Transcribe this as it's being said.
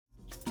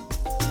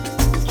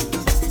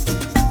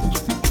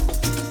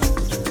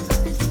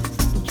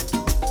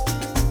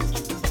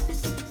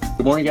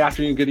Good morning, good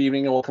afternoon, good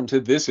evening, and welcome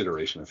to this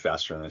iteration of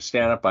Faster Than a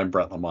Stand-Up. I'm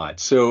Brent Lamont.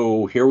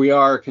 So here we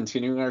are,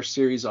 continuing our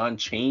series on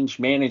change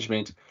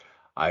management.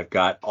 I've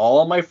got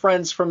all my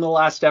friends from the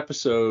last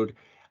episode.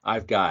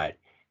 I've got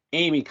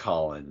Amy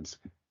Collins,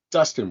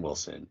 Dustin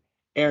Wilson,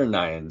 Aaron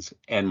Nyans,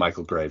 and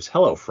Michael Graves.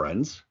 Hello,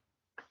 friends.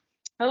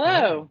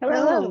 Hello.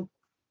 Hello.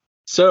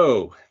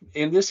 So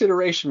in this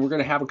iteration, we're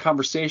going to have a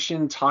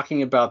conversation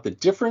talking about the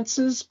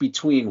differences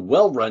between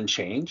well-run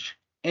change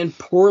and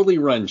poorly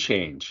run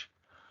change.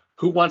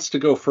 Who wants to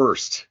go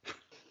first?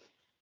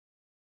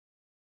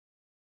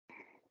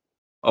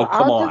 Oh,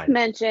 come on. I'll just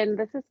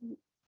mention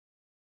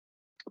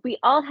we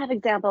all have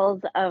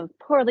examples of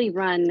poorly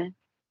run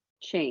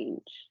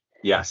change.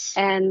 Yes.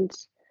 And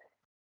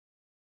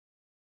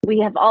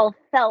we have all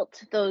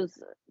felt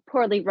those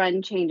poorly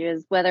run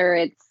changes, whether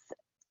it's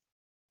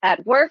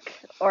at work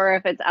or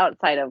if it's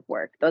outside of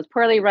work. Those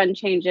poorly run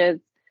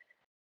changes.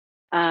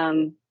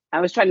 I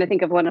was trying to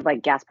think of one of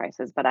like gas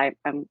prices, but I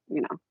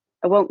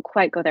won't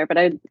quite go there,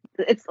 but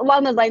it's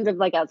along the lines of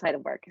like outside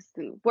of work.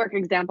 Work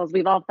examples,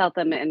 we've all felt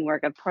them in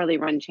work of poorly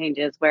run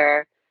changes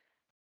where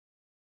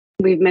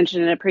we've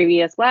mentioned in a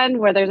previous one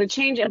where there's a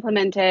change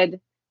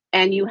implemented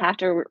and you have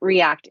to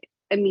react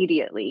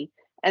immediately.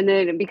 And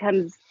then it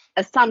becomes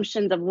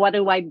assumptions of what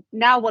do I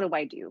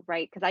do,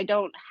 right? Because I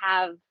don't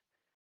have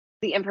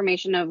the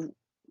information of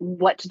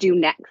what to do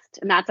next.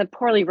 And that's a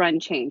poorly run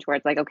change where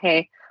it's like,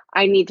 okay,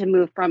 I need to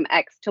move from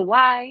X to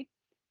Y,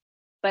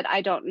 but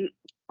I don't,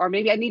 or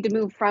maybe I need to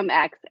move from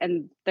X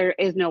and there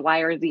is no Y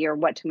or Z or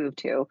what to move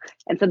to.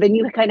 And so then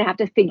you kind of have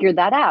to figure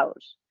that out.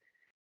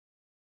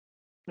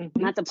 Mm-hmm.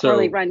 And that's a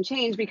poorly run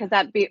change because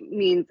that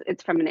means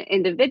it's from an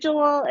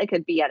individual, it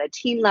could be at a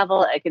team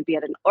level, it could be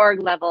at an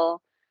org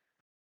level,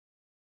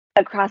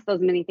 across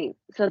those many things.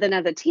 So then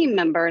as a team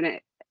member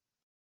and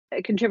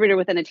a contributor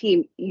within a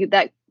team,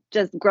 that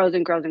just grows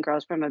and grows and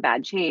grows from a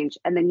bad change.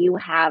 And then you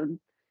have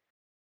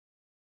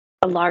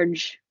a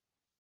large,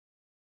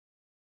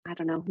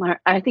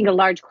 I think a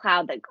large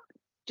cloud that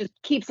just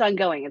keeps on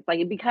going. It's like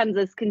it becomes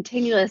this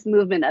continuous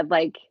movement of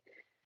like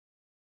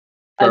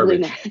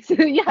garbage.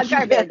 Ugliness. Yeah,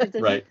 garbage.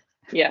 Right.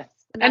 Yes.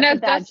 And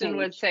as Dustin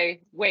would say,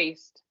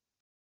 waste.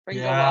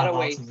 Brings a lot of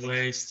waste. Lots of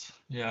waste.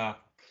 Yeah.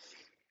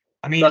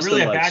 I mean, Dustin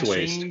really a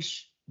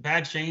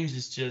bad change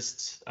is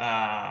just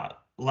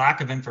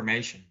lack of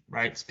information,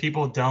 right? So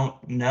people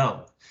don't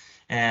know.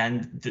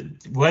 And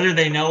whether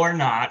they know or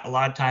not, a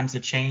lot of times the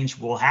change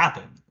will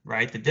happen,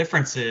 right? The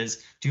difference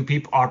is,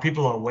 are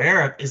people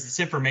aware of, is this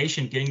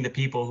information getting the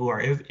people who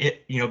are,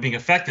 being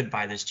affected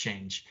by this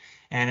change?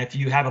 And if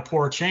you have a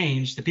poor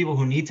change, the people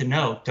who need to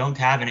know don't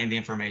have any of the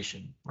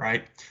information,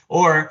 right?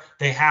 Or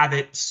they have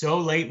it so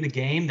late in the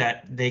game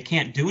that they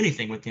can't do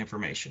anything with the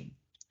information.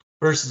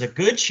 Versus a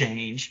good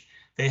change,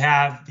 they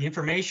have the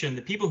information,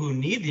 the people who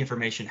need the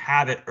information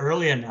have it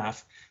early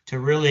enough to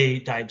really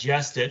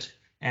digest it.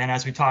 And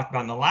as we talked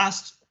about in the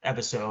last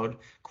episode,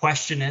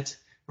 question it,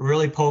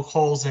 really poke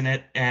holes in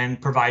it and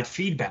provide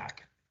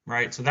feedback,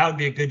 right? So that would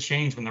be a good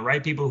change when the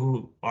right people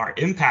who are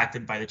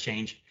impacted by the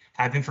change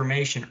have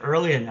information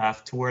early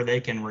enough to where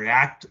they can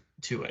react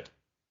to it.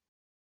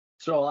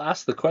 So I'll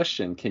ask the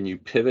question, can you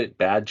pivot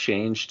bad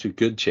change to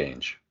good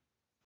change?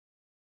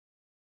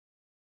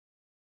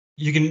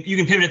 You can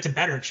pivot it to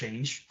better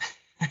change.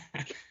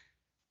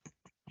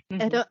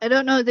 Mm-hmm. I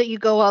don't know that you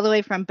go all the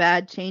way from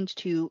bad change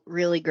to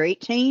really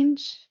great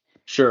change.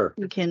 Sure.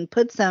 You can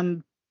put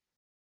some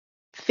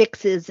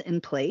fixes in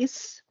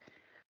place.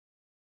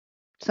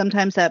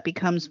 Sometimes that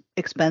becomes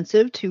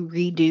expensive to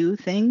redo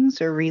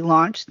things or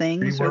relaunch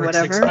things or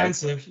whatever.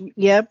 Expensive.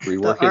 Yep.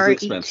 Rework is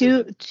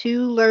expensive.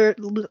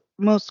 Two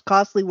most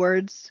costly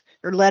words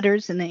or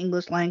letters in the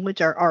English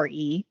language are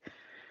RE,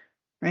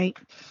 right?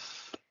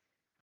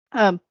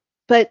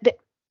 But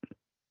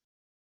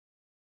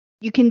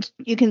you can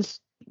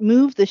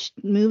move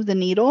the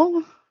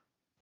needle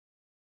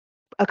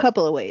a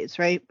couple of ways,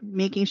 right?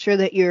 Making sure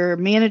that your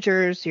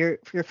managers, your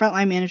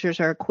frontline managers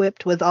are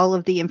equipped with all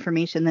of the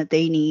information that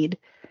they need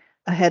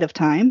ahead of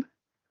time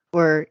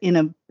or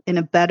in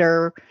a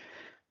better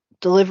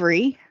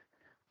delivery.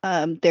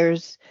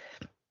 There's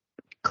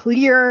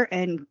clear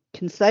and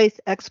concise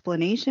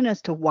explanation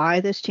as to why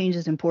this change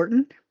is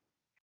important.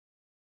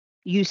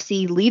 You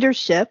see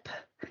leadership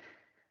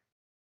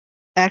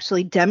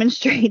actually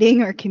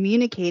demonstrating or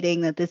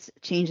communicating that this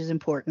change is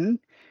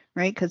important,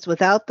 right? Because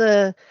without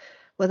the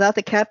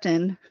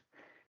captain,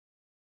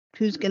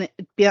 who's going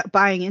to be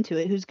buying into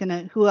it?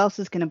 Who else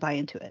is going to buy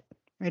into it,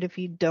 right? If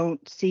you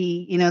don't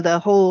see, the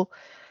whole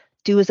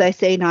do as I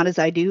say, not as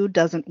I do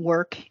doesn't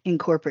work in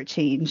corporate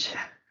change.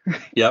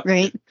 Yep.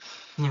 Right?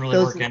 Doesn't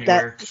really work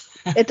anywhere.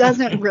 It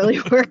doesn't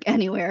really work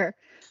anywhere.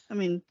 I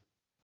mean,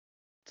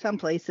 some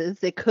places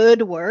it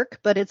could work,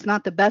 but it's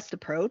not the best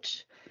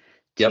approach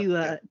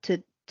to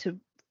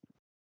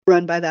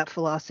run by that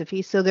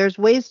philosophy. So there's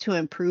ways to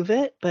improve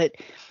it, but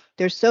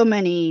there's so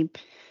many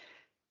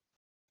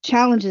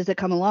challenges that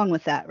come along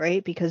with that,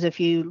 right? Because if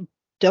you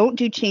don't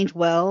do change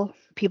well,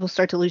 people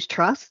start to lose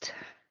trust,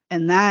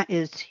 and that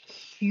is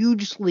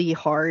hugely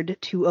hard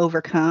to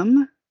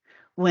overcome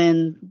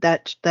when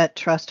that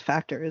trust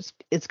factor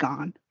is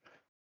gone.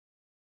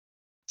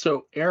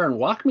 So Aaron,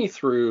 walk me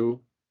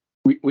through,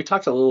 we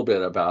talked a little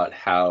bit about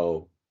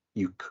how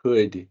you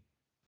could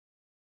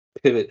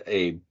pivot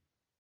a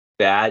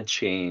bad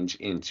change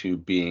into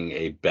being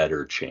a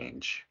better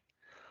change.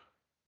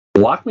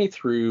 Walk me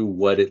through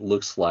what it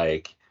looks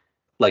like.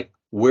 Like,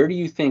 where do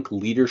you think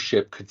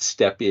leadership could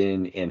step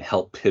in and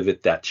help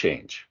pivot that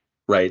change?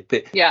 Right?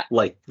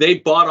 Like they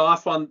bought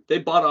off on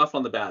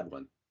the bad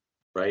one,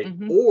 right?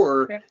 Mm-hmm.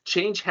 Or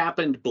change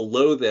happened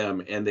below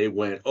them and they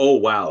went, oh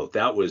wow,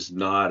 that was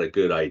not a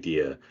good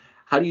idea.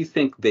 How do you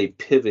think they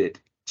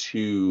pivot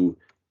to,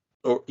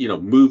 or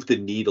move the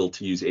needle,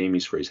 to use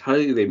Amy's phrase? How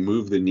do they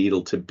move the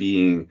needle to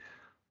being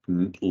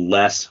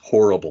less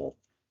horrible?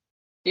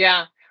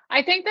 Yeah,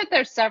 I think that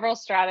there's several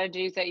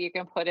strategies that you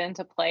can put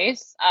into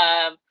place.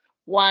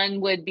 One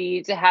would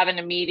be to have an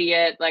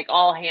immediate, like,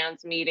 all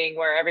hands meeting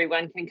where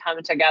everyone can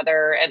come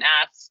together and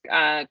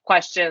ask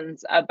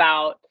questions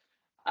about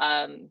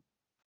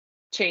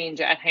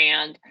change at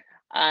hand.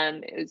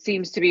 It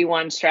seems to be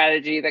one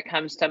strategy that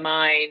comes to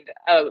mind,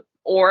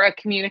 or a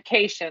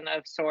communication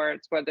of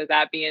sorts, whether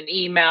that be an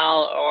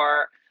email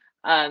or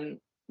a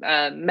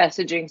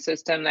messaging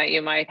system that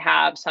you might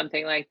have,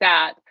 something like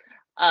that.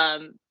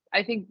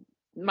 I think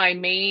my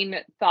main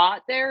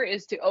thought there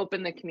is to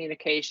open the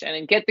communication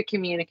and get the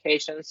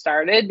communication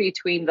started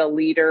between the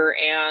leader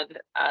and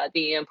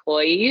the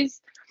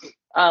employees.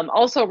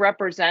 Also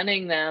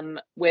representing them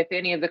with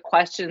any of the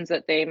questions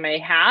that they may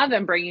have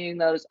and bringing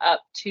those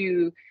up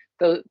to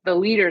the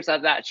leaders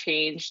of that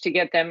change to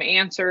get them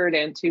answered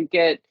and to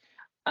get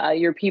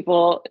your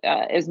people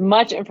as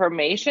much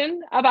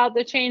information about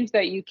the change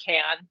that you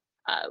can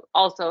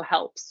also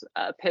helps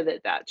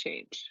pivot that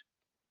change.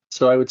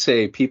 So I would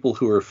say people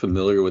who are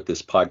familiar with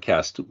this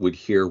podcast would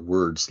hear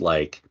words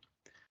like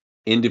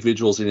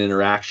individuals and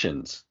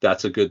interactions.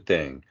 That's a good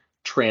thing.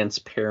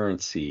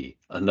 Transparency,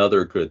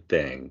 another good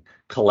thing.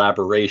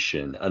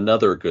 Collaboration,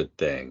 another good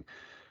thing.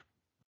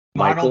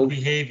 Modeled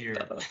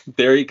behavior.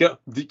 There you go.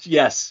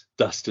 Yes,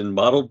 Dustin,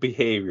 modeled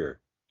behavior.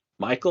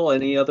 Michael,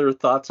 any other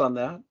thoughts on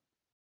that?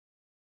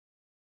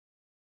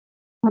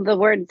 Well, the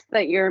words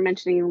that you're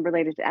mentioning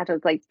related to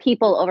Atto's, like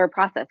people over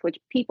process, which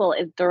people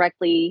is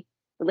directly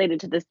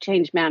related to this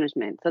change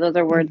management. So those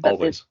are words that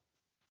this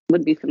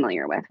would be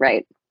familiar with,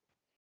 right?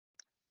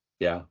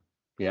 Yeah.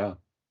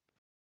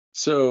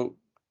 So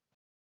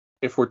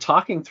if we're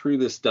talking through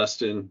this,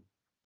 Dustin,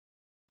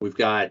 we've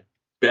got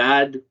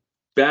bad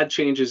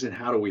changes and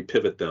how do we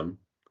pivot them?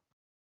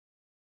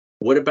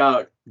 What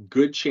about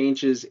good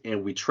changes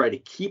and we try to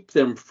keep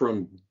them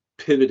from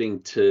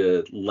pivoting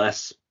to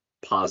less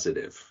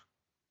positive?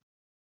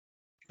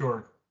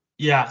 Sure.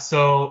 Yeah.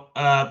 So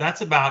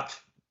that's about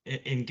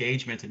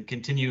engagement and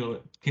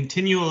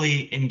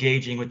continually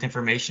engaging with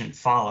information and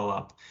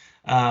follow-up.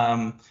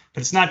 But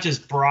it's not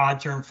just broad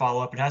term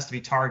follow-up, it has to be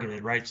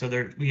targeted, right? So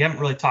we haven't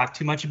really talked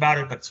too much about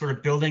it, but sort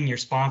of building your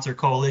sponsor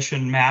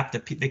coalition map, the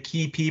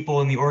key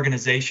people in the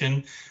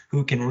organization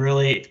who can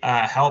really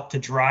help to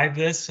drive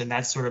this. And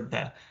that's sort of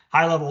the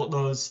high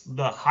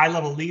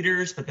level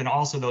leaders, but then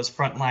also those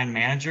frontline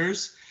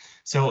managers.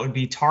 So it would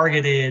be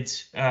targeted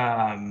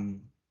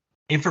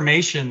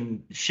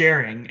information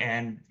sharing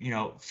and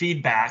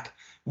feedback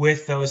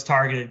with those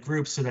targeted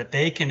groups so that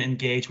they can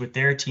engage with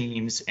their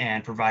teams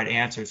and provide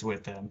answers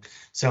with them.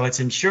 So it's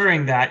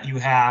ensuring that you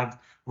have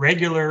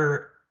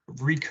regular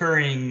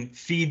recurring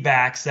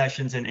feedback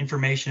sessions and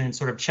information and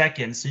sort of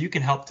check-ins so you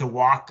can help to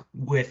walk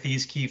with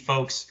these key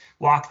folks,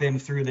 walk them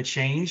through the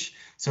change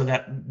so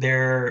that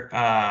they're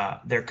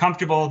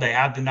comfortable, they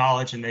have the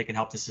knowledge, and they can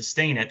help to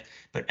sustain it,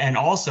 and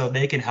also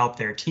they can help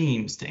their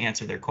teams to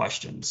answer their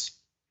questions.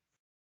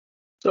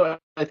 So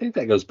I think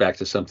that goes back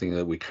to something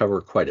that we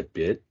cover quite a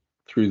bit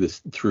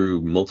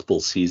through multiple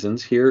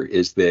seasons here,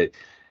 is that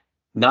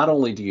not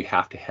only do you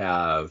have to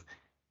have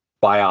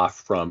buy-off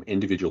from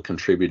individual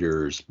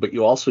contributors, but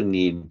you also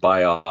need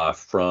buy-off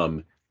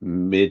from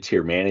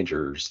mid-tier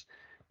managers,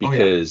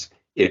 because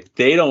if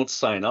they don't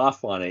sign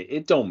off on it,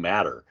 it don't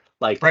matter.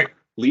 Like, right.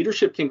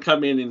 Leadership can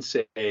come in and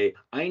say,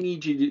 I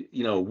need you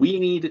to, we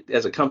need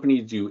as a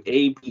company to do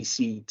A, B,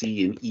 C,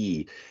 D, and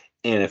E.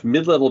 And if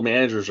mid-level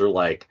managers are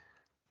like,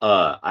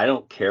 I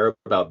don't care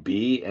about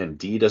B and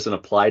D doesn't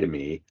apply to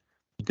me,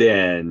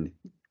 then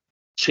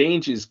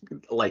change is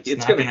like,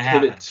 it's going to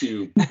pivot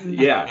to,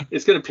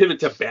 it's going to pivot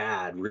to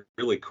bad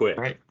really quick.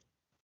 Right.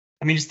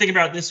 I mean, just think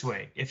about it this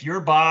way. If your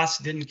boss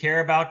didn't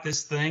care about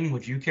this thing,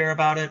 would you care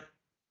about it?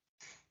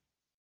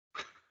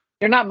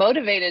 You're not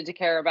motivated to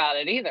care about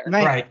it either.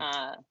 Right.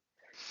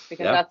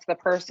 Because that's the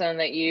person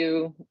that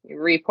you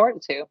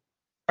report to.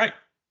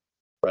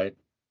 Right.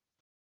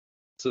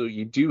 So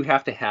you do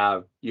have to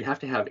have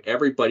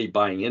everybody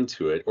buying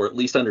into it, or at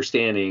least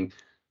understanding,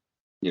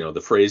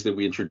 the phrase that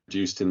we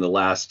introduced in the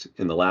last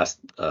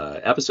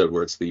episode,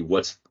 where it's the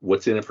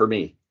what's in it for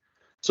me.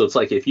 So it's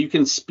like, if you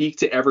can speak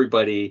to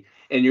everybody,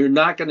 and you're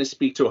not going to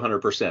speak to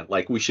 100%,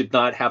 like, we should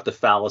not have the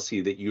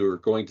fallacy that you're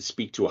going to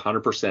speak to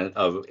 100%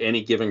 of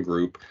any given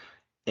group.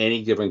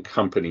 any given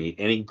company,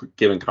 any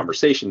given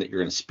conversation that you're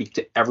going to speak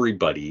to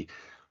everybody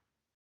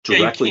Yeah,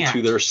 you directly to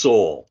can't. their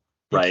soul,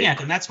 You right? can't,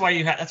 and that's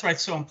why that's why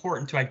it's so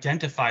important to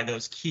identify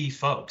those key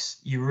folks.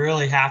 You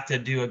really have to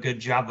do a good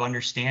job of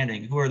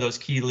understanding who are those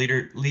key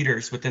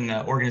leaders within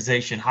the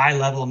organization, high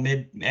level,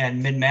 mid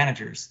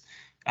managers,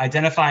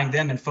 identifying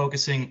them and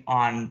focusing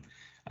on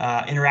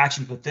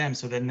interactions with them,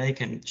 so then they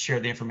can share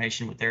the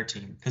information with their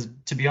team. Because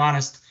to be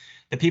honest,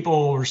 the people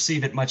will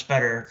receive it much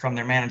better from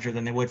their manager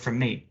than they would from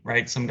me,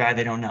 right? Some guy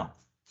they don't know.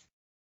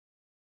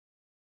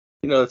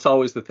 You know, it's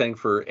always the thing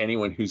for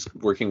anyone who's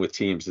working with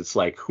teams. It's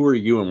like, who are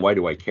you and why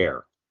do I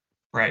care?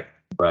 Right.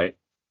 Right.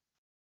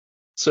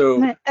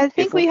 So And I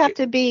think we have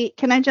to be,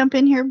 can I jump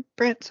in here,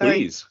 Brent? Sorry.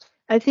 Please.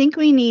 I think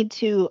we need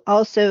to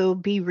also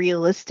be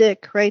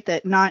realistic, right?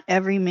 That not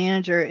every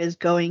manager is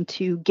going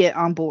to get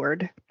on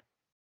board,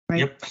 right?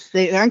 Yep.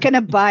 They aren't going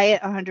to buy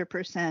it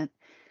 100%.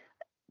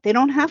 They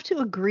don't have to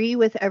agree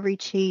with every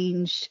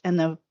change and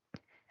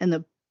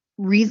the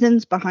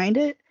reasons behind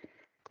it.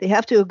 They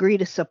have to agree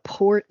to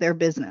support their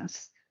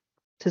business,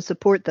 to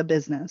support the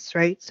business,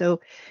 right?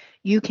 So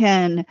you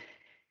can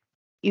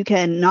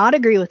not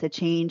agree with the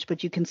change,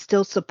 but you can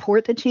still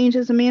support the change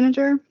as a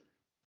manager.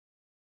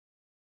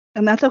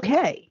 And that's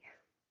okay.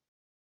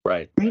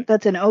 Right. Right?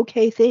 That's an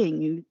okay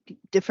thing.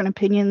 Different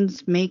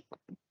opinions make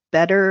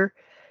better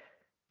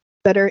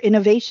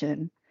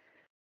innovation.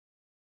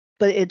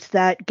 But it's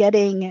that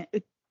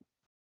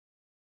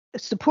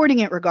supporting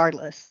it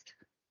regardless.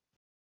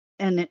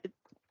 And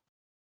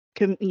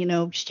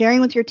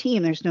sharing with your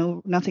team. There's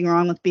nothing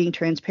wrong with being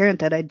transparent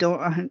that I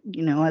don't,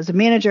 as a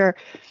manager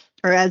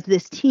or as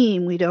this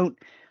team, we don't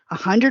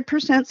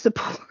 100%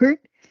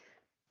 support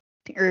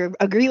or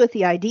agree with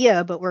the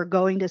idea, but we're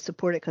going to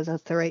support it because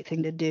that's the right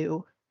thing to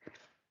do.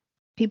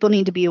 People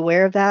need to be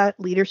aware of that.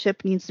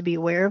 Leadership needs to be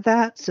aware of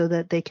that so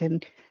that they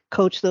can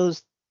coach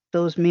those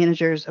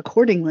managers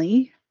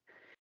accordingly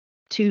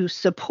to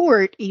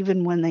support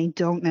even when they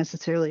don't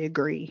necessarily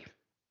agree.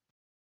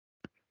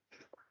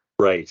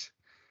 Right.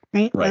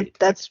 Right.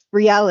 That's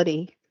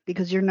reality,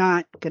 because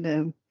not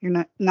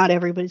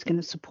everybody's going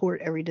to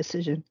support every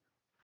decision.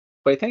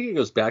 But I think it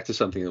goes back to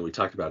something that we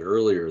talked about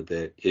earlier,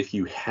 that if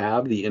you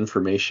have the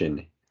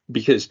information,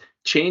 because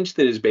change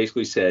that is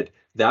basically said,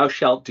 thou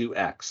shalt do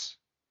X,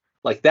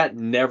 like that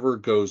never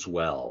goes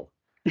well,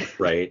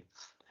 right?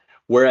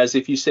 Whereas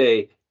if you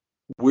say,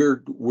 we're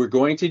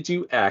going to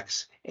do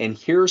X, and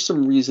here are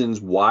some reasons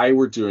why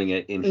we're doing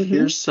it, and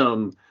here's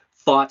some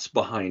thoughts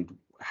behind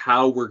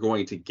how we're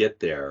going to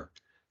get there,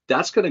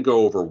 that's going to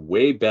go over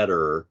way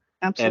better.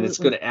 Absolutely. And it's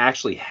going to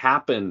actually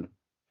happen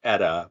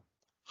at a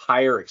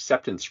higher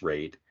acceptance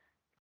rate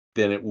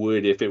than it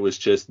would if it was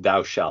just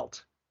thou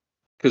shalt.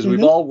 Because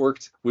we've all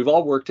worked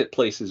at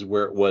places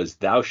where it was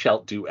thou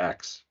shalt do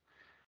X,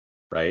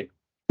 right?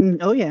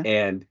 Oh yeah.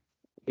 And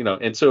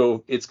and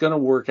so it's going to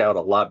work out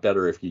a lot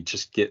better if you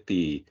just get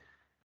the,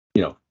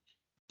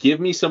 give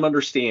me some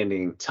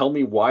understanding, tell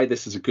me why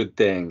this is a good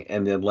thing,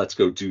 and then let's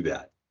go do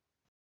that.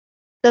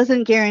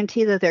 Doesn't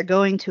guarantee that they're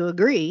going to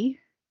agree.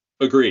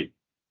 Agreed.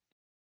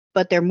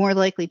 But they're more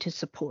likely to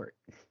support.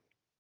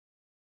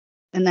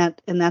 And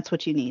that's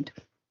what you need.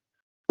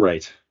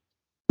 Right.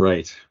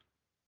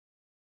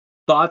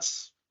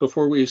 Thoughts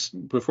before we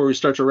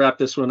start to wrap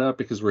this one up,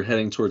 because we're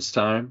heading towards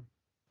time?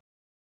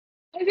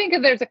 I think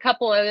there's a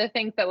couple other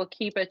things that will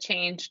keep a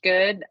change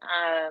good.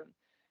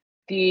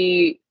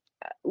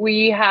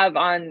 We have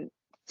on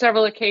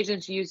several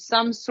occasions used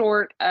some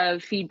sort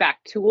of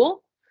feedback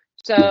tool.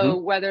 So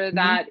whether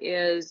that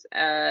is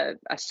a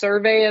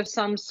survey of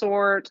some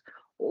sort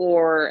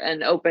or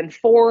an open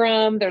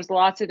forum, there's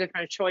lots of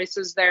different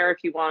choices there. If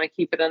you want to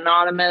keep it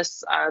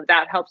anonymous,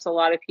 that helps a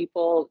lot of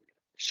people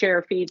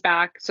share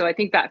feedback. So I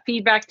think that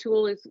feedback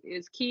tool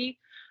is key.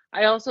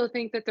 I also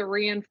think that the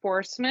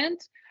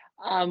reinforcement,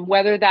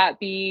 whether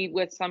that be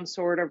with some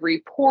sort of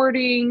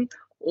reporting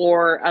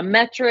or a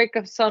metric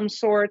of some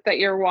sort that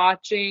you're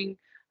watching,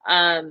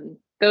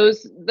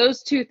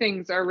 those two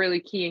things are really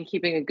key in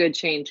keeping a good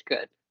change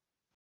good.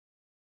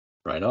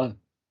 Right on.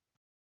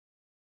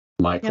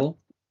 Michael?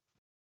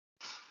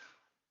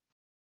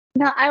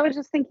 No, I was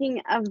just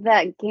thinking of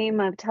that game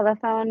of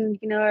telephone,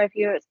 if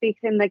you speak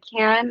in the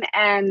can,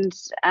 and,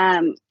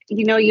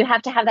 you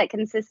have to have that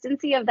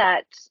consistency of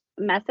that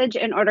message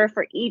in order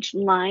for each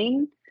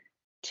line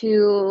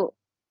to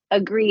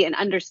agree and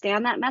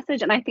understand that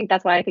message. And I think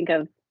that's why I think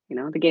of,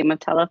 the game of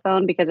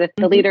telephone, because if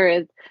the leader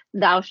is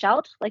thou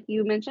shalt, like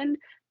you mentioned,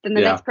 then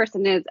the next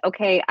person is,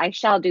 okay, I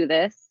shall do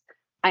this.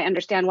 I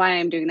understand why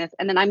I'm doing this.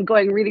 And then I'm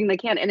reading the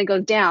can, and it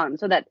goes down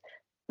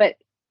but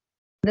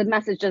the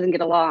message doesn't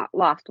get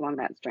lost along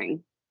that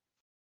string.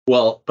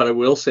 Well, but I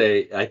will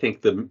say, I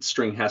think the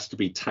string has to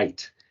be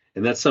tight.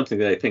 And that's something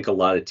that I think a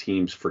lot of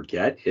teams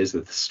forget, is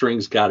that the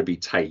string's got to be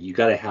tight. You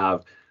got to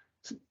have,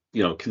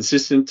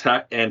 consistent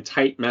and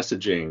tight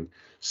messaging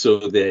so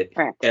that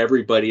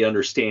everybody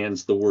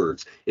understands the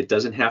words. It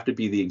doesn't have to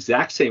be the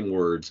exact same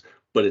words,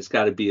 but it's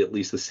got to be at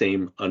least the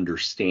same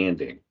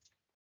understanding.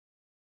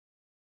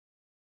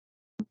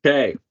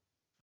 Okay.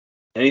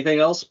 Anything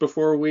else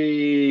before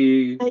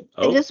we? I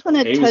just want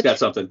to Amy's touch. got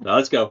something. No,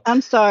 let's go.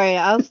 I'm sorry.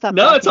 I'll stop.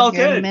 No, it's all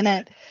here in a good.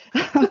 minute.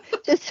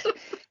 Just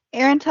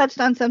Aaron touched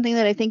on something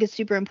that I think is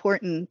super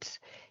important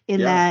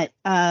in that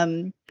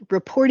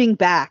reporting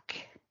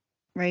back,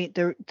 right?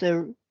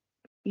 The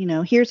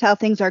here's how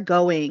things are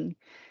going.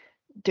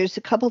 There's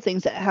a couple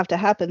things that have to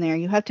happen there.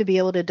 You have to be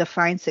able to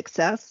define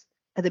success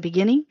at the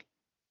beginning,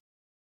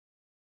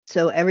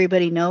 so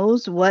everybody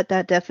knows what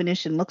that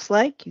definition looks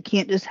like. You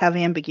can't just have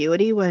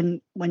ambiguity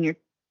when you're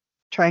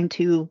trying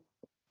to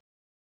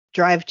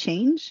drive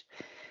change.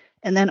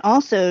 And then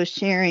also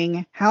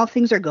sharing how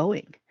things are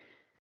going.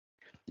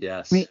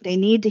 Yes. Right? They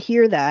need to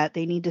hear that.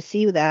 They need to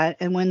see that.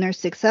 And when there's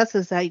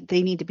successes, they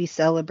need to be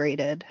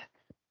celebrated.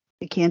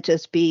 It can't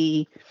just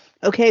be,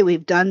 okay,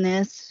 we've done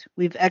this,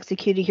 we've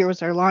executed, here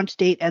was our launch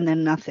date, and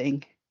then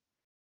nothing.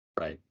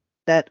 Right.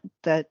 That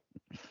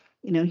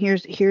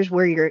here's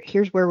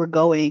where we're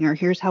going, or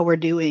here's how we're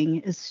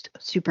doing is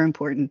super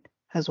important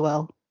as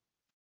well.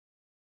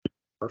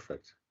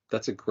 Perfect.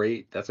 That's a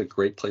great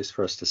place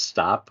for us to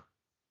stop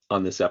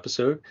on this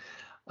episode.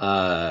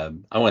 I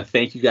want to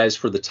thank you guys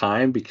for the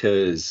time,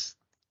 because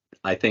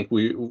I think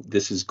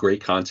this is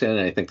great content,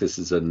 and I think this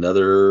is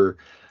another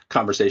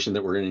conversation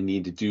that we're going to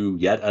need to do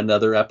yet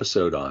another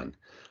episode on.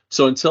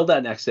 So until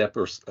that next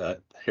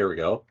episode, here we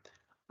go.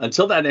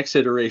 Until that next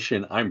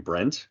iteration, I'm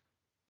Brent.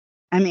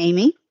 I'm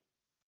Amy.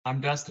 I'm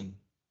Dustin.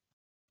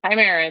 I'm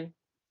Aaron.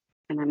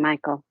 And I'm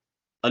Michael.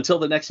 Until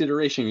the next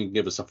iteration, you can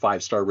give us a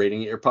 5-star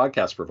rating at your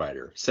podcast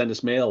provider. Send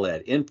us mail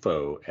at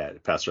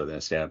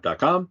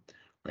info@fasterthanstandup.com.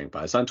 Or you can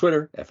find us on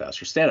Twitter at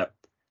FasterStandup.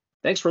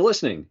 Thanks for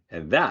listening.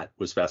 And that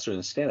was Faster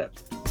Than Stand-Up.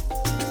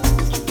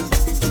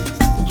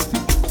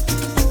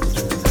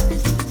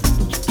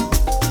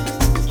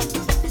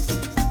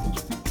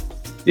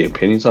 The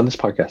opinions on this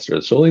podcast are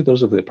solely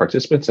those of the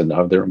participants and not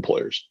of their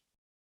employers.